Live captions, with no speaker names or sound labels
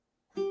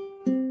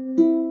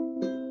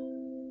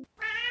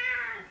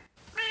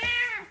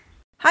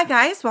Hi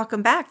guys,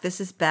 welcome back. This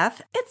is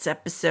Beth. It's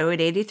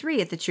episode 83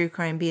 at the True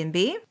Crime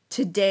B&B.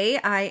 Today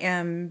I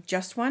am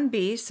just one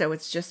B, so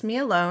it's just me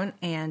alone,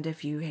 and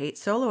if you hate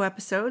solo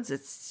episodes,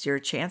 it's your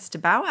chance to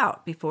bow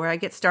out before I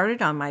get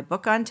started on my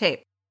book on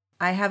tape.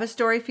 I have a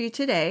story for you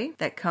today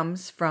that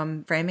comes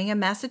from Framingham,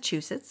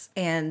 Massachusetts,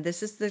 and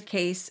this is the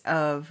case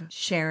of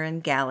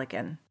Sharon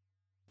Galligan.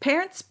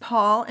 Parents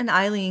Paul and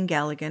Eileen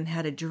Galligan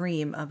had a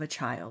dream of a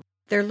child.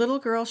 Their little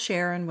girl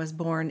Sharon was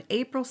born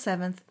April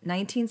 7th,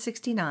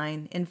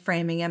 1969 in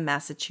Framingham,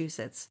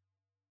 Massachusetts.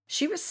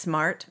 She was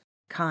smart,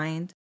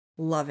 kind,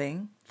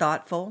 loving,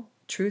 thoughtful,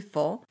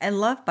 truthful, and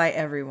loved by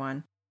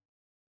everyone.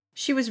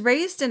 She was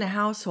raised in a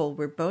household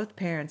where both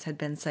parents had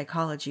been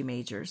psychology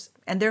majors,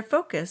 and their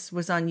focus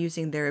was on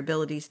using their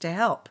abilities to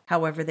help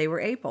however they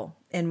were able,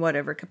 in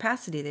whatever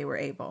capacity they were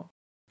able.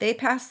 They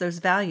passed those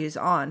values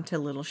on to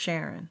little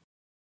Sharon.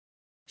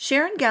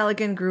 Sharon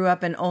Galligan grew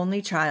up an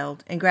only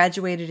child and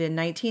graduated in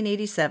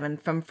 1987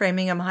 from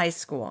Framingham High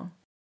School.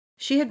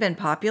 She had been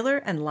popular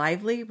and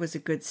lively, was a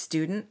good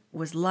student,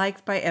 was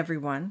liked by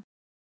everyone.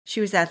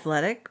 She was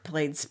athletic,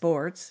 played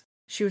sports.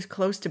 She was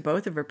close to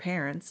both of her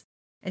parents,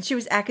 and she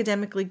was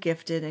academically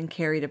gifted and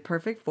carried a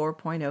perfect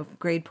 4.0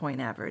 grade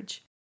point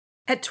average.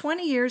 At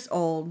 20 years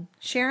old,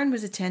 Sharon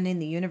was attending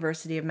the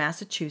University of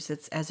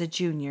Massachusetts as a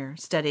junior,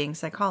 studying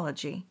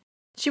psychology.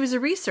 She was a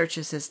research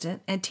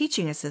assistant and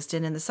teaching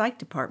assistant in the psych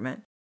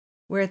department,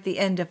 where at the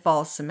end of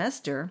fall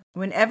semester,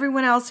 when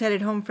everyone else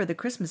headed home for the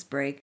Christmas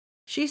break,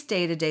 she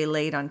stayed a day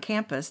late on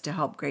campus to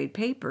help grade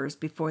papers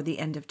before the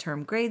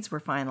end-of-term grades were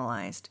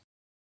finalized.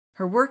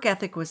 Her work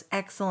ethic was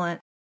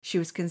excellent, she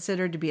was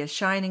considered to be a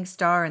shining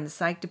star in the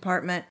psych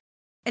department,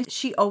 and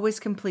she always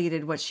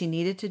completed what she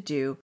needed to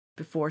do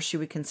before she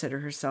would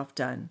consider herself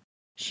done.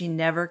 She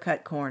never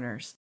cut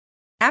corners.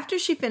 After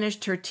she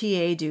finished her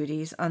TA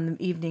duties on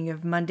the evening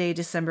of Monday,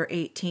 December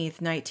 18,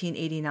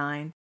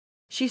 1989,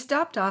 she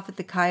stopped off at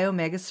the Chi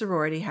Omega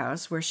sorority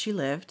house where she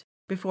lived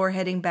before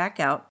heading back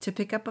out to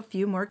pick up a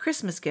few more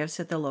Christmas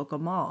gifts at the local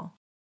mall.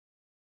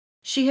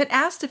 She had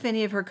asked if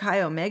any of her Chi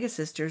Omega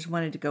sisters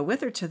wanted to go with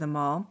her to the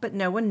mall, but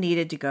no one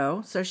needed to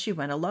go, so she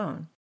went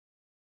alone.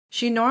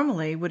 She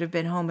normally would have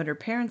been home at her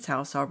parents'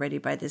 house already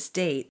by this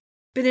date,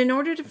 but in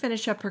order to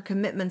finish up her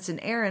commitments and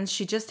errands,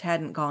 she just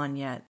hadn't gone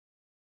yet.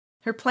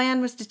 Her plan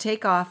was to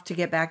take off to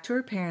get back to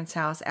her parents'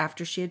 house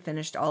after she had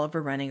finished all of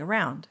her running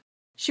around.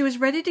 She was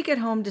ready to get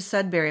home to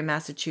Sudbury,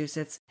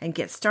 Massachusetts, and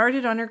get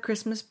started on her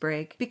Christmas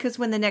break because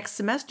when the next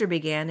semester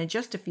began in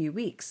just a few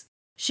weeks,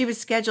 she was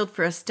scheduled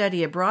for a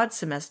study abroad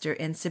semester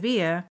in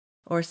Sevilla,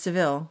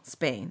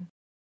 Spain.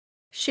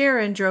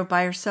 Sharon drove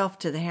by herself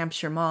to the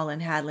Hampshire Mall in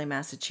Hadley,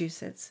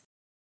 Massachusetts.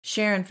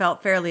 Sharon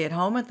felt fairly at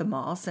home at the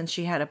mall since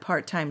she had a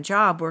part-time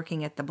job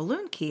working at the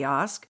balloon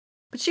kiosk,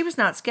 but she was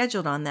not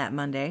scheduled on that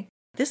Monday.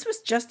 This was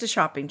just a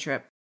shopping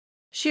trip.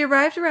 She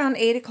arrived around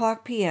 8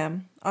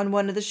 p.m. on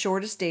one of the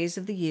shortest days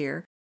of the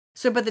year,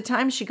 so by the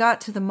time she got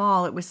to the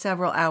mall, it was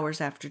several hours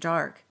after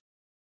dark.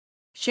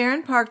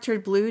 Sharon parked her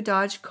blue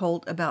Dodge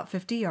Colt about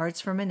 50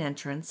 yards from an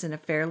entrance in a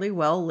fairly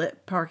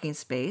well-lit parking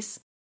space.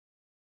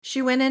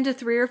 She went into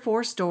 3 or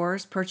 4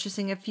 stores,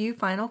 purchasing a few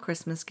final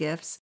Christmas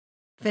gifts,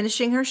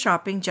 finishing her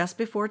shopping just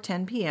before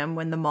 10 p.m.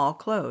 when the mall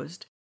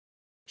closed.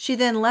 She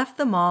then left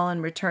the mall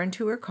and returned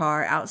to her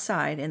car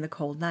outside in the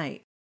cold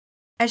night.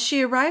 As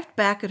she arrived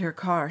back at her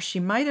car, she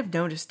might have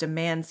noticed a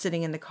man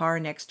sitting in the car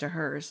next to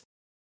hers.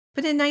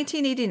 But in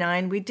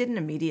 1989, we didn't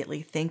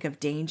immediately think of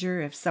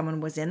danger if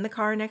someone was in the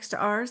car next to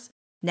ours.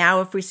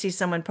 Now, if we see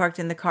someone parked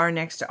in the car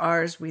next to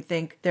ours, we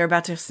think they're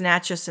about to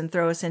snatch us and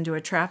throw us into a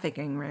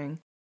trafficking ring.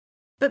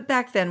 But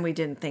back then, we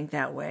didn't think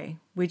that way.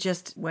 We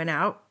just went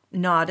out,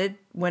 nodded,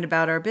 went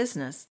about our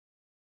business.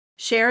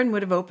 Sharon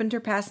would have opened her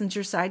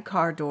passenger side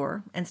car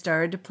door and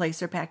started to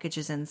place her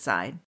packages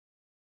inside.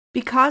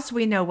 Because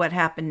we know what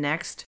happened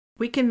next,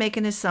 we can make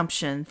an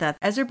assumption that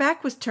as her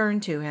back was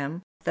turned to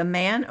him, the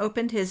man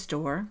opened his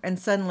door and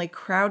suddenly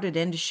crowded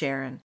into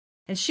Sharon,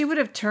 and she would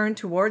have turned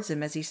towards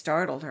him as he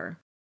startled her.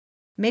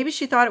 Maybe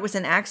she thought it was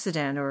an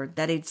accident or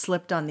that he'd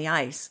slipped on the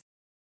ice.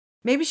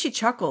 Maybe she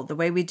chuckled the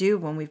way we do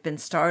when we've been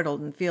startled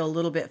and feel a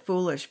little bit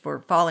foolish for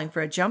falling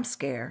for a jump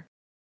scare.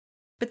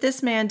 But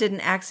this man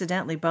didn't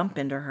accidentally bump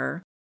into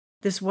her.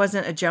 This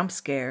wasn't a jump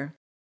scare.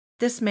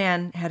 This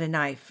man had a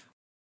knife.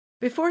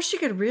 Before she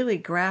could really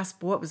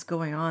grasp what was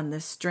going on,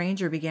 this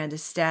stranger began to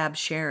stab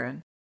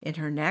Sharon in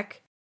her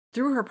neck,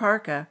 through her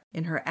parka,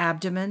 in her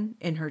abdomen,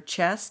 in her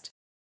chest,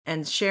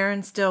 and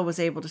Sharon still was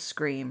able to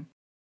scream.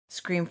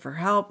 Screamed for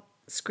help,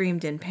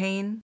 screamed in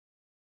pain.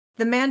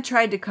 The man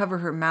tried to cover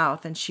her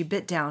mouth, and she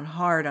bit down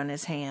hard on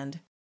his hand.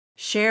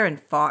 Sharon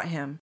fought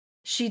him.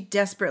 She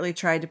desperately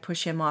tried to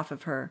push him off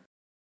of her.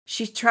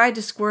 She tried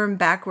to squirm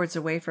backwards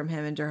away from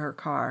him into her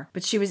car,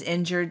 but she was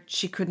injured.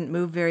 She couldn't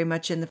move very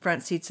much in the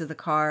front seats of the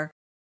car.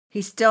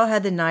 He still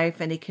had the knife,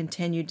 and he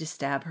continued to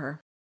stab her.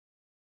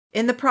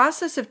 In the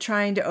process of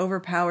trying to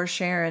overpower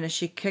Sharon as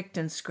she kicked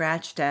and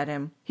scratched at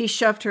him, he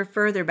shoved her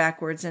further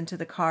backwards into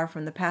the car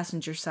from the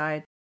passenger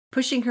side,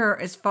 pushing her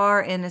as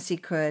far in as he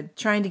could,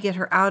 trying to get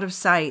her out of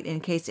sight in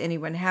case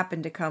anyone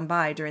happened to come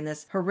by during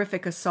this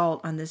horrific assault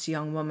on this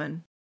young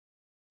woman.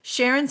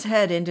 Sharon's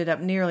head ended up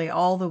nearly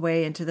all the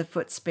way into the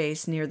foot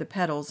space near the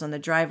pedals on the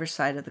driver's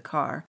side of the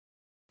car,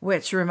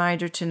 which,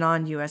 reminder to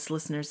non-U.S.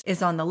 listeners,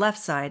 is on the left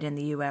side in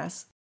the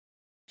U.S.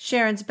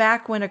 Sharon's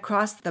back went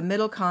across the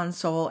middle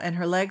console and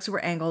her legs were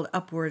angled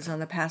upwards on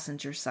the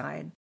passenger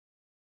side.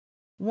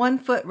 One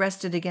foot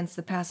rested against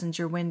the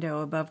passenger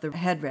window above the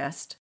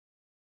headrest.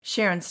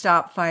 Sharon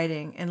stopped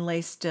fighting and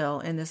lay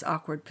still in this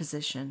awkward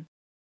position.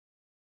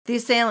 The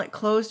assailant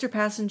closed her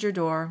passenger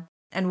door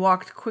and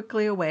walked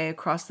quickly away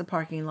across the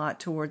parking lot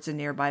towards a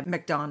nearby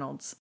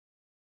McDonald's.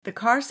 The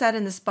car sat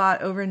in the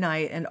spot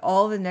overnight and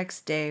all the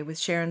next day with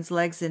Sharon's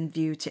legs in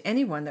view to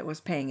anyone that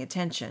was paying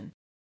attention.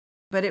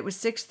 But it was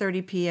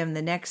 6:30 p.m.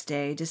 the next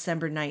day,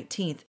 December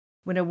 19th,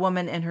 when a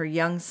woman and her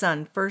young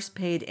son first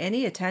paid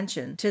any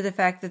attention to the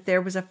fact that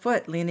there was a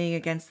foot leaning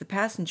against the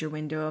passenger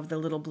window of the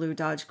little blue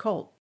Dodge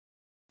Colt.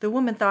 The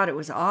woman thought it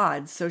was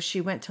odd, so she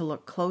went to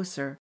look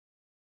closer.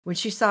 When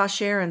she saw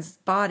Sharon's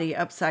body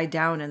upside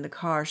down in the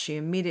car, she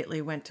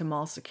immediately went to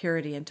mall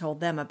security and told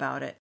them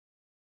about it.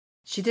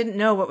 She didn't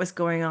know what was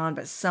going on,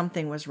 but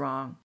something was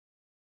wrong.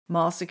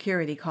 Mall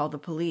security called the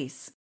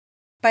police.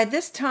 By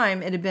this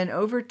time, it had been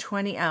over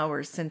 20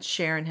 hours since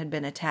Sharon had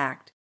been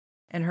attacked,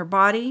 and her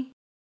body,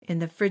 in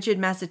the frigid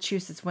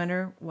Massachusetts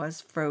winter,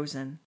 was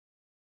frozen.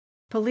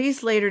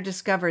 Police later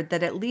discovered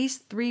that at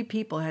least 3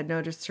 people had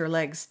noticed her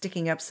legs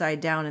sticking upside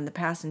down in the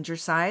passenger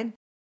side,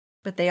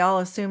 but they all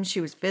assumed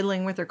she was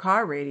fiddling with her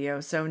car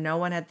radio, so no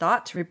one had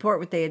thought to report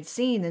what they had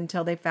seen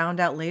until they found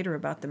out later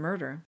about the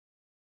murder.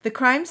 The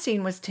crime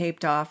scene was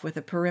taped off with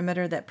a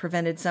perimeter that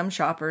prevented some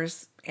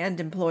shoppers and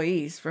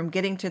employees from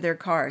getting to their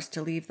cars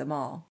to leave the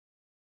mall.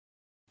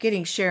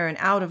 Getting Sharon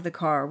out of the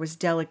car was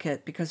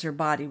delicate because her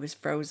body was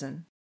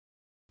frozen.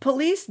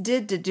 Police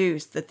did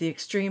deduce that the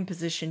extreme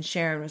position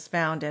Sharon was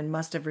found in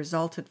must have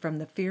resulted from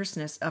the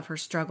fierceness of her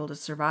struggle to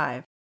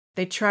survive.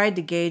 They tried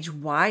to gauge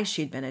why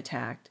she'd been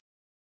attacked.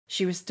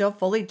 She was still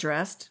fully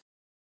dressed.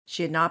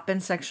 She had not been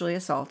sexually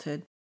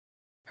assaulted.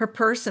 Her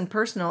purse and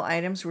personal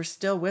items were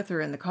still with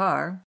her in the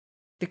car.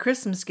 The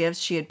Christmas gifts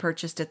she had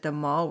purchased at the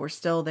mall were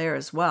still there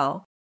as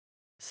well.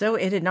 So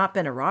it had not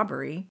been a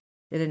robbery.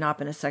 It had not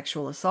been a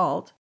sexual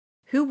assault.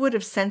 Who would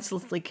have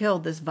senselessly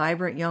killed this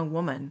vibrant young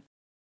woman?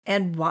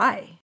 And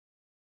why?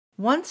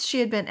 Once she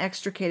had been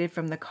extricated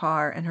from the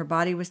car and her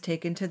body was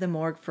taken to the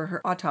morgue for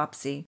her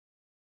autopsy,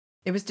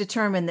 it was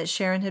determined that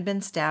Sharon had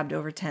been stabbed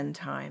over 10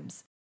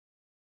 times.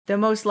 The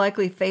most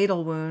likely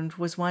fatal wound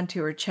was one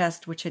to her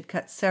chest, which had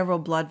cut several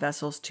blood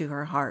vessels to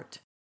her heart.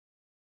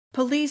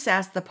 Police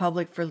asked the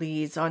public for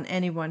leads on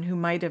anyone who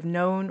might have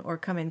known or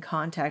come in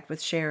contact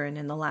with Sharon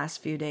in the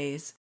last few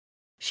days.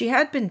 She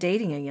had been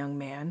dating a young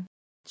man.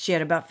 She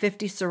had about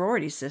 50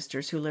 sorority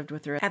sisters who lived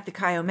with her at the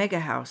Chi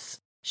Omega house.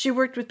 She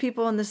worked with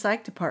people in the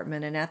psych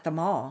department and at the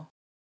mall.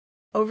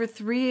 Over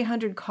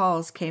 300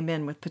 calls came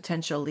in with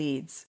potential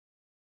leads.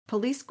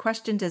 Police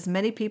questioned as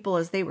many people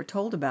as they were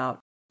told about,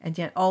 and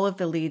yet all of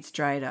the leads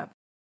dried up.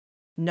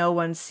 No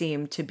one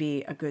seemed to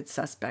be a good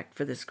suspect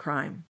for this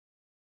crime.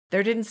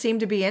 There didn't seem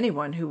to be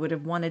anyone who would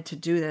have wanted to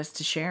do this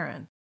to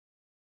Sharon.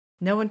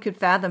 No one could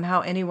fathom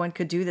how anyone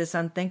could do this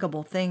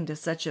unthinkable thing to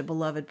such a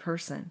beloved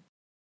person.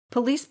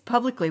 Police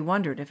publicly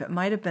wondered if it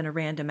might have been a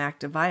random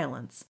act of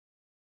violence.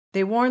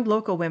 They warned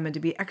local women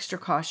to be extra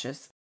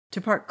cautious, to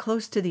park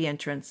close to the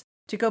entrance,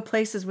 to go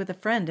places with a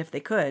friend if they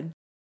could.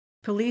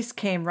 Police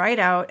came right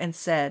out and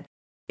said,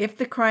 if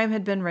the crime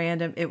had been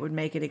random, it would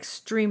make it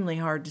extremely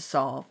hard to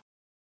solve.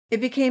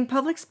 It became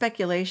public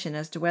speculation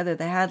as to whether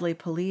the Hadley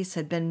police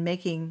had been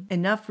making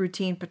enough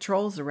routine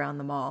patrols around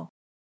the mall.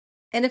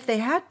 And if they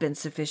had been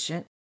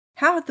sufficient,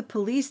 how had the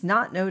police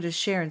not noticed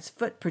Sharon's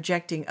foot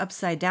projecting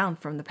upside down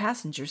from the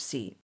passenger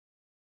seat?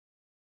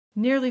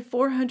 Nearly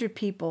 400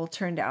 people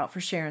turned out for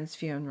Sharon's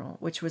funeral,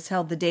 which was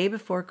held the day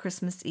before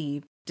Christmas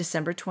Eve,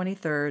 December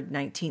 23,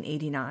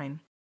 1989.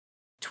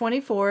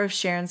 24 of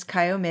Sharon's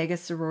Chi Omega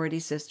sorority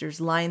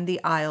sisters lined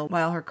the aisle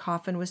while her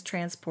coffin was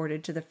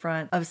transported to the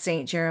front of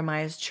St.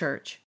 Jeremiah's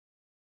Church.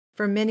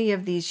 For many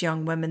of these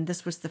young women,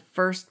 this was the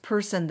first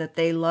person that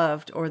they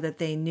loved or that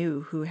they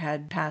knew who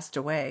had passed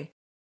away.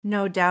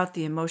 No doubt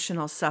the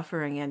emotional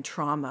suffering and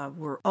trauma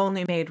were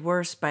only made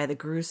worse by the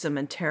gruesome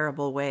and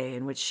terrible way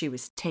in which she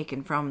was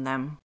taken from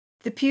them.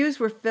 The pews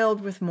were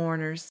filled with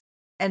mourners,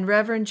 and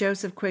Reverend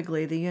Joseph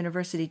Quigley, the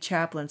university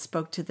chaplain,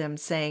 spoke to them,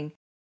 saying,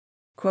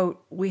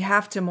 quote, "We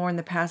have to mourn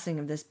the passing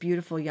of this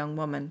beautiful young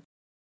woman.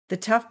 The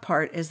tough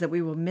part is that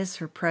we will miss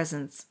her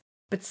presence.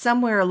 But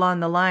somewhere along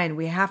the line,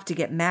 we have to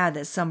get mad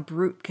that some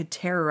brute could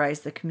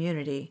terrorize the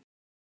community."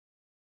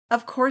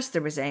 Of course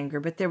there was anger,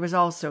 but there was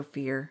also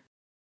fear.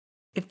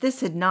 If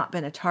this had not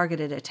been a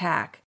targeted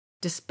attack,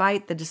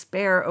 despite the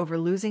despair over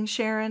losing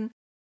Sharon,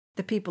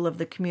 the people of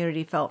the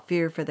community felt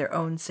fear for their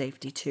own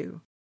safety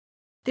too.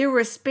 There were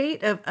a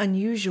spate of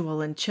unusual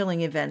and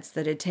chilling events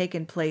that had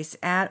taken place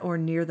at or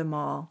near the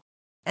mall,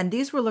 and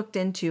these were looked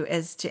into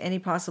as to any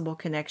possible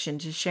connection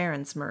to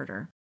Sharon's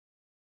murder.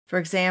 For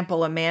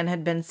example, a man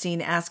had been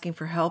seen asking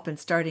for help in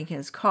starting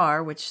his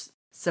car, which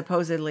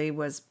supposedly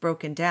was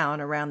broken down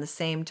around the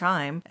same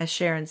time as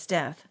Sharon's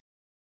death.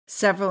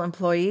 Several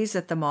employees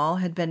at the mall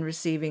had been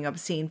receiving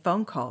obscene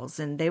phone calls,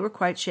 and they were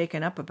quite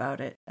shaken up about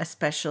it,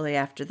 especially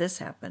after this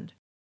happened.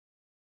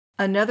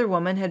 Another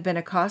woman had been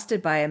accosted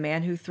by a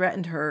man who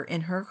threatened her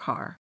in her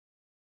car.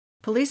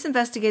 Police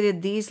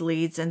investigated these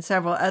leads and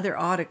several other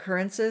odd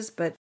occurrences,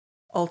 but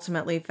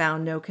ultimately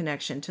found no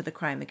connection to the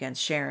crime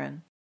against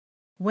Sharon.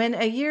 When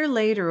a year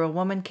later a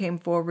woman came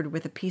forward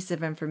with a piece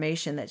of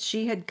information that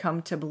she had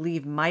come to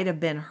believe might have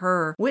been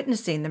her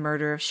witnessing the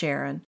murder of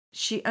Sharon,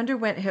 she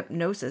underwent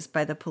hypnosis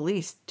by the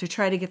police to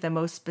try to get the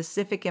most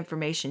specific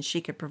information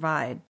she could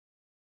provide.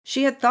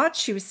 She had thought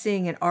she was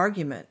seeing an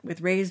argument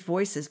with raised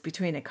voices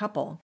between a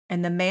couple,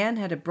 and the man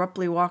had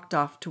abruptly walked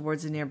off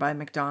towards a nearby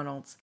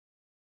McDonald's.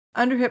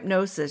 Under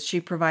hypnosis,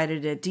 she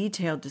provided a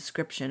detailed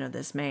description of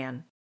this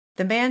man.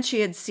 The man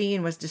she had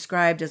seen was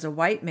described as a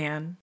white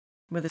man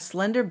with a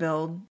slender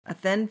build, a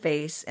thin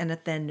face, and a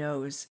thin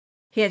nose.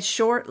 He had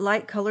short,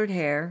 light-colored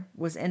hair,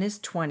 was in his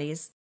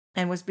 20s,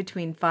 and was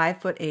between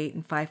 5'8"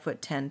 and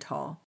 5'10"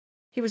 tall.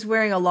 He was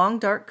wearing a long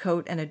dark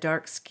coat and a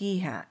dark ski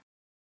hat.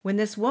 When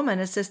this woman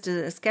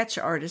assisted a sketch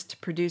artist to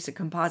produce a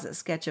composite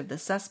sketch of the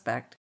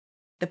suspect,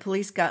 the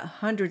police got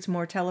hundreds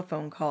more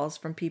telephone calls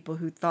from people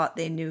who thought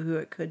they knew who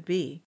it could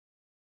be.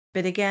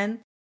 But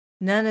again,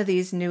 none of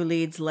these new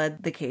leads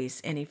led the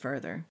case any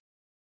further.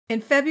 In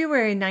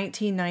February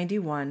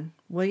 1991,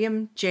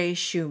 William J.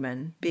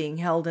 Schumann, being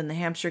held in the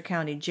Hampshire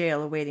County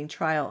Jail awaiting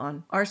trial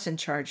on arson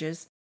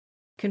charges,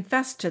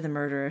 confessed to the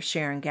murder of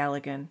Sharon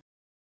Galligan.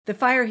 The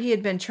fire he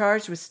had been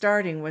charged with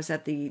starting was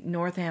at the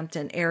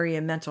Northampton Area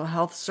Mental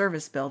Health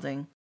Service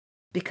Building,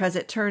 because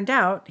it turned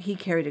out he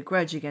carried a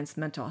grudge against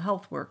mental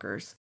health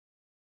workers.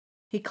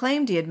 He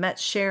claimed he had met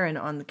Sharon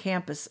on the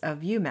campus of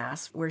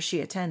UMass, where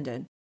she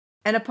attended,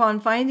 and upon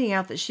finding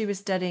out that she was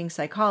studying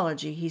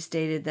psychology, he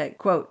stated that,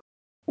 quote,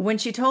 "When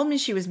she told me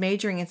she was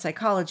majoring in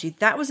psychology,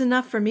 that was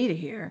enough for me to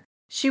hear.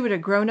 She would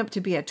have grown up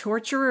to be a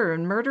torturer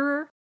and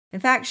murderer.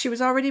 In fact, she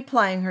was already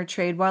plying her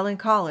trade while in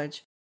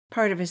college."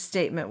 Part of his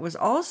statement was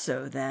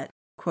also that,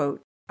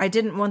 quote, "I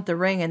didn't want the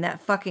ring and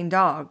that fucking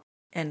dog,"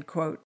 end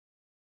quote.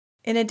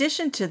 In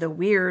addition to the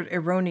weird,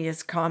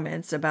 erroneous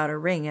comments about a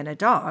ring and a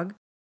dog,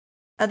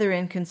 other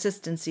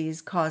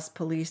inconsistencies caused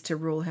police to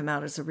rule him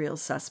out as a real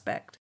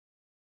suspect.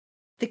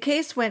 The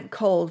case went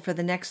cold for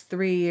the next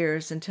 3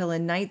 years until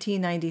in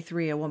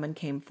 1993 a woman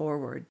came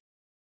forward.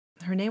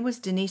 Her name was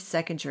Denise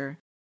Seckinger,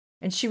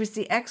 and she was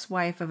the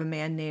ex-wife of a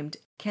man named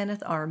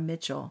Kenneth R.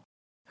 Mitchell,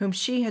 whom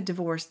she had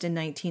divorced in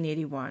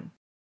 1981.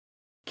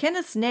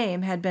 Kenneth's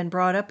name had been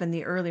brought up in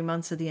the early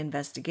months of the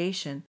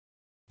investigation,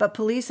 but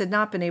police had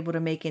not been able to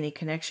make any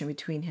connection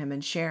between him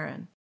and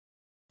Sharon.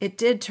 It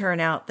did turn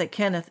out that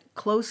Kenneth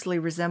closely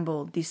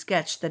resembled the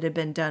sketch that had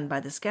been done by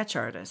the sketch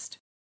artist.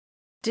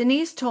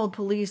 Denise told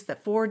police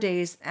that 4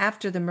 days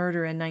after the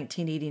murder in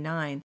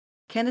 1989,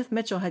 Kenneth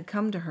Mitchell had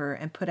come to her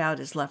and put out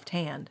his left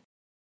hand.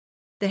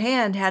 The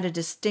hand had a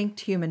distinct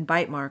human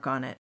bite mark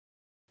on it.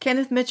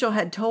 Kenneth Mitchell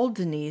had told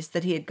Denise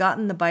that he had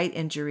gotten the bite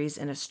injuries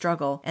in a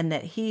struggle and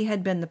that he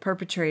had been the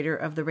perpetrator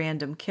of the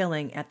random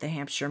killing at the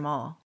Hampshire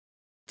Mall.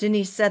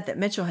 Denise said that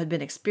Mitchell had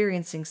been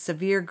experiencing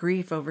severe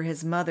grief over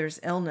his mother's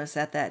illness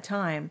at that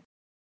time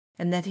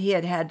and that he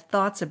had had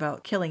thoughts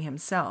about killing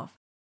himself.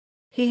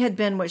 He had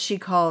been what she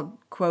called,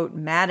 quote,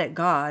 "mad at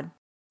God,"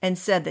 and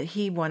said that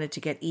he wanted to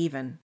get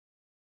even.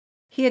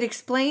 He had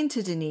explained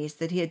to Denise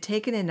that he had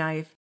taken a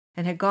knife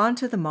and had gone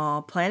to the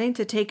mall, planning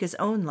to take his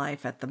own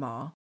life at the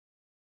mall.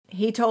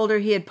 He told her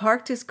he had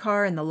parked his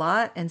car in the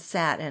lot and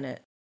sat in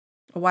it.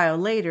 A while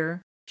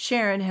later,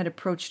 Sharon had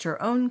approached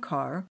her own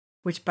car,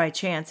 which by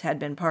chance had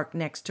been parked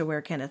next to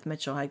where Kenneth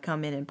Mitchell had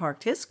come in and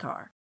parked his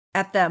car.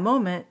 At that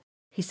moment,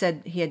 he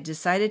said he had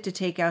decided to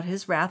take out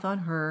his wrath on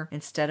her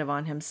instead of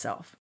on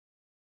himself.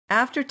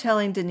 After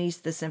telling Denise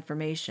this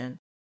information,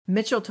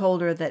 Mitchell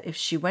told her that if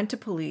she went to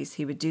police,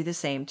 he would do the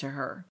same to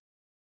her.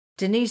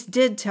 Denise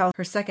did tell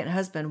her second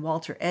husband,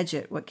 Walter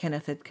Edgett, what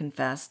Kenneth had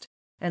confessed,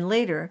 and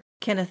later,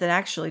 Kenneth had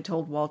actually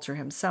told Walter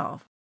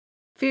himself.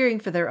 Fearing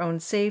for their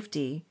own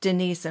safety,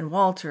 Denise and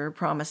Walter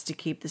promised to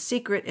keep the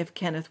secret if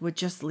Kenneth would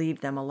just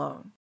leave them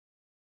alone.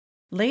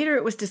 Later,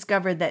 it was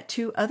discovered that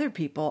 2 other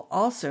people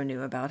also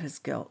knew about his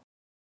guilt.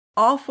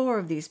 All 4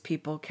 of these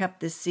people kept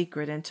this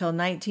secret until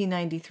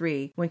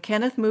 1993, when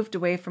Kenneth moved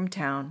away from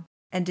town,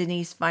 and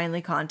Denise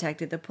finally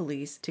contacted the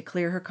police to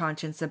clear her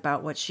conscience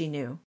about what she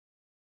knew.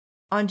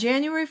 On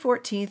January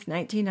 14,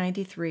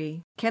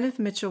 1993, Kenneth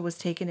Mitchell was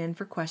taken in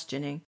for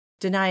questioning,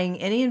 denying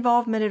any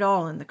involvement at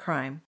all in the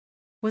crime.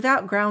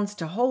 Without grounds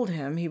to hold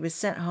him, he was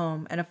sent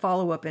home and a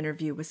follow-up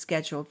interview was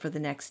scheduled for the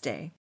next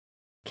day.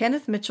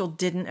 Kenneth Mitchell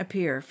didn't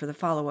appear for the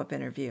follow-up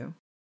interview.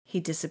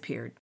 He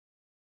disappeared.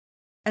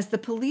 As the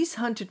police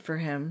hunted for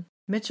him,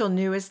 Mitchell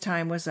knew his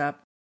time was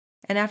up,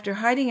 and after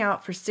hiding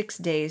out for 6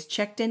 days,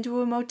 checked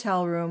into a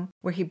motel room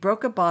where he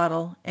broke a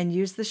bottle and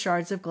used the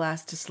shards of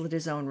glass to slit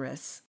his own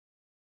wrists.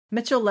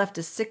 Mitchell left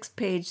a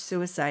 6-page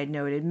suicide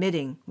note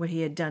admitting what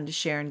he had done to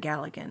Sharon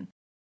Galligan.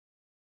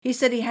 He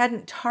said he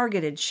hadn't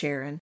targeted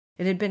Sharon.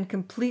 It had been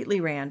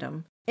completely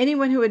random.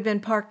 Anyone who had been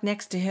parked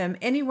next to him,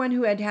 anyone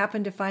who had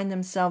happened to find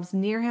themselves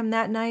near him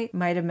that night,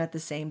 might have met the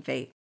same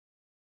fate.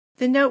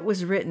 The note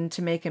was written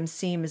to make him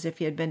seem as if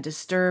he had been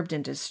disturbed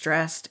and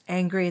distressed,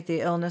 angry at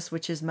the illness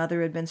which his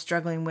mother had been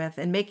struggling with,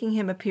 and making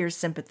him appear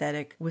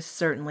sympathetic was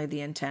certainly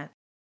the intent.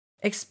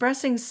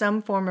 Expressing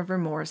some form of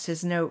remorse,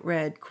 his note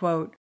read,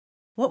 quote,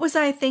 "What was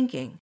I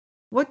thinking?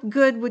 What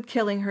good would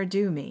killing her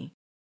do me?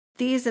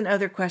 These and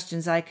other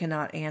questions I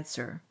cannot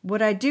answer.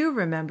 What I do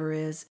remember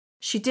is,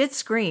 she did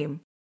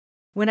scream.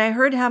 When I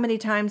heard how many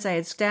times I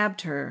had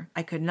stabbed her,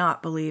 I could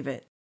not believe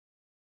it."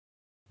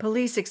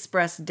 Police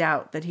expressed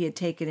doubt that he had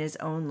taken his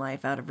own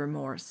life out of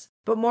remorse,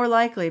 but more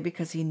likely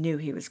because he knew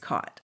he was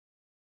caught.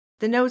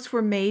 The notes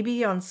were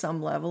maybe on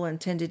some level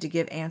intended to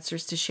give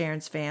answers to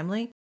Sharon's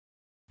family,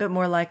 but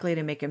more likely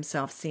to make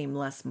himself seem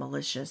less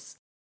malicious.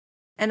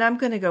 And I'm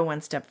going to go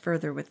one step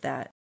further with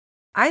that.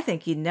 I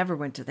think he never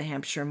went to the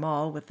Hampshire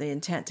Mall with the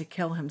intent to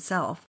kill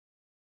himself.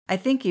 I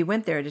think he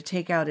went there to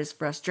take out his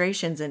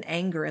frustrations and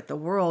anger at the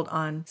world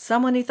on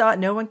someone he thought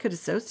no one could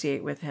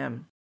associate with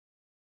him.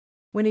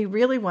 When he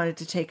really wanted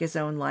to take his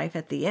own life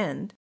at the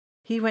end,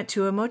 he went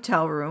to a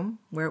motel room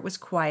where it was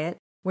quiet,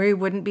 where he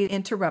wouldn't be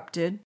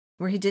interrupted,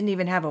 where he didn't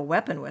even have a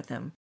weapon with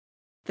him.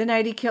 The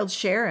night he killed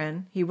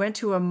Sharon, he went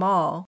to a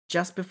mall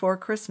just before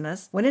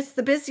Christmas, when it's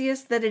the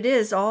busiest that it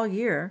is all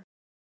year,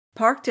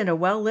 parked in a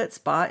well-lit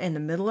spot in the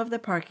middle of the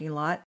parking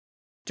lot,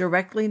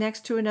 directly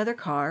next to another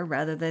car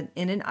rather than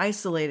in an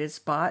isolated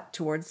spot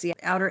towards the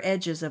outer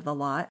edges of the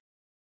lot.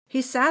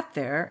 He sat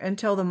there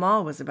until the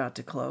mall was about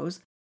to close,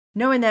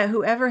 knowing that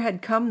whoever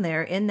had come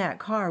there in that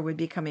car would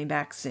be coming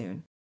back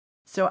soon.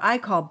 So I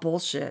call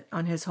bullshit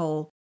on his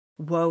whole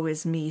woe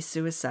is me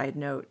suicide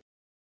note.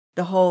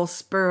 The whole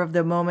spur of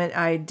the moment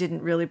I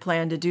didn't really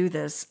plan to do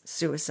this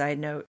suicide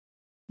note.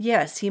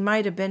 Yes, he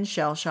might have been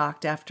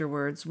shell-shocked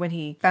afterwards when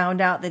he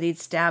found out that he'd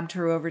stabbed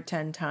her over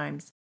 10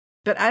 times.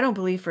 But I don't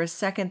believe for a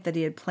second that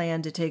he had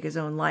planned to take his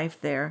own life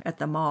there at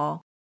the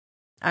mall.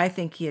 I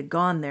think he had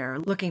gone there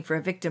looking for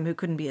a victim who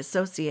couldn't be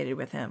associated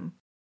with him.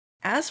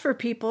 As for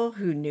people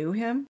who knew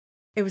him,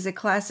 it was a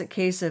classic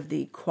case of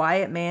the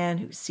quiet man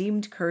who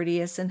seemed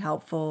courteous and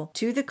helpful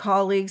to the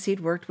colleagues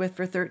he'd worked with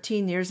for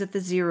 13 years at the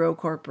Zero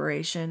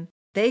Corporation.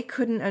 They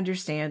couldn't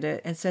understand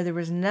it and said there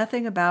was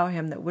nothing about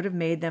him that would have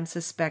made them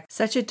suspect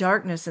such a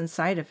darkness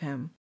inside of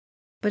him.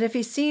 But if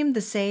he seemed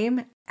the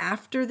same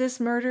after this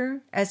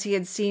murder as he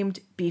had seemed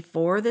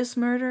before this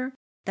murder,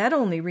 that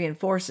only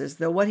reinforces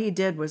that what he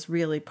did was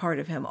really part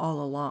of him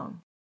all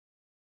along.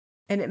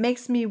 And it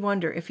makes me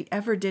wonder if he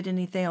ever did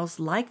anything else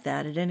like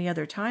that at any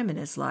other time in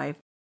his life,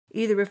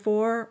 either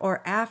before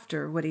or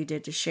after what he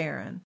did to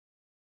Sharon.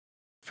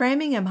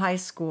 Framingham High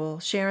School,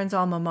 Sharon's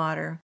alma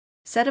mater,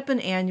 set up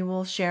an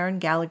annual Sharon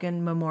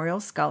Galligan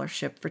Memorial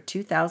Scholarship for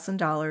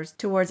 $2,000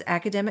 towards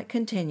academic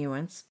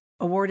continuance,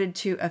 awarded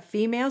to a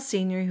female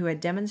senior who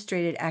had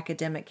demonstrated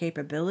academic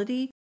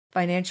capability,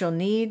 financial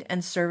need,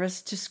 and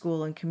service to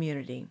school and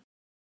community.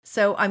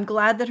 So I'm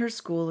glad that her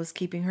school is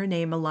keeping her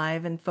name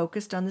alive and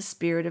focused on the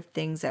spirit of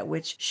things at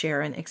which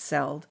Sharon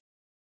excelled.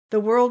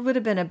 The world would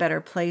have been a better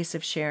place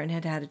if Sharon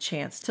had had a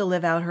chance to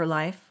live out her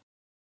life.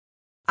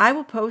 I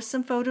will post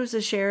some photos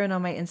of Sharon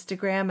on my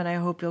Instagram, and I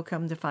hope you'll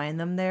come to find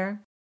them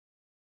there.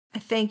 I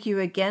thank you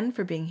again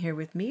for being here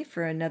with me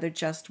for another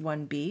Just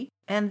One Bee.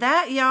 And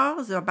that, y'all,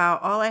 is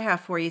about all I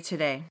have for you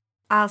today.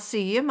 I'll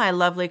see you, my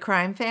lovely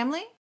crime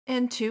family,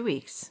 in 2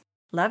 weeks.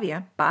 Love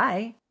ya.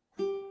 Bye.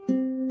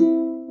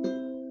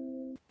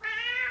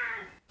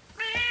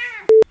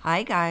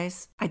 Hi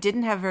guys. I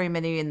didn't have very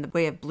many in the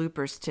way of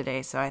bloopers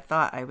today, so I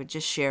thought I would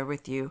just share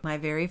with you my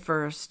very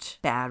first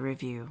bad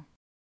review.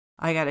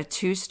 I got a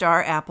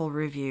 2-star Apple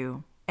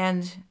review,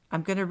 and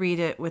I'm going to read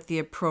it with the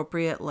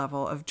appropriate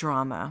level of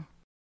drama.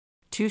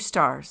 2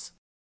 stars.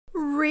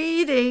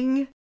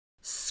 Reading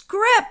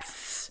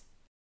scripts.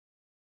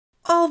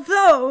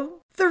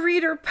 Although the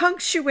reader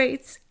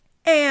punctuates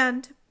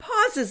and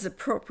pauses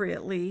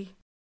appropriately,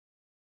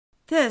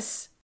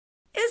 this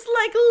is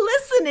like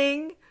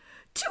listening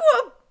to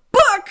a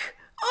book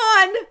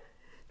on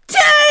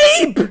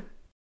tape!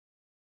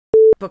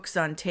 Books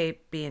on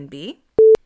Tape B&B.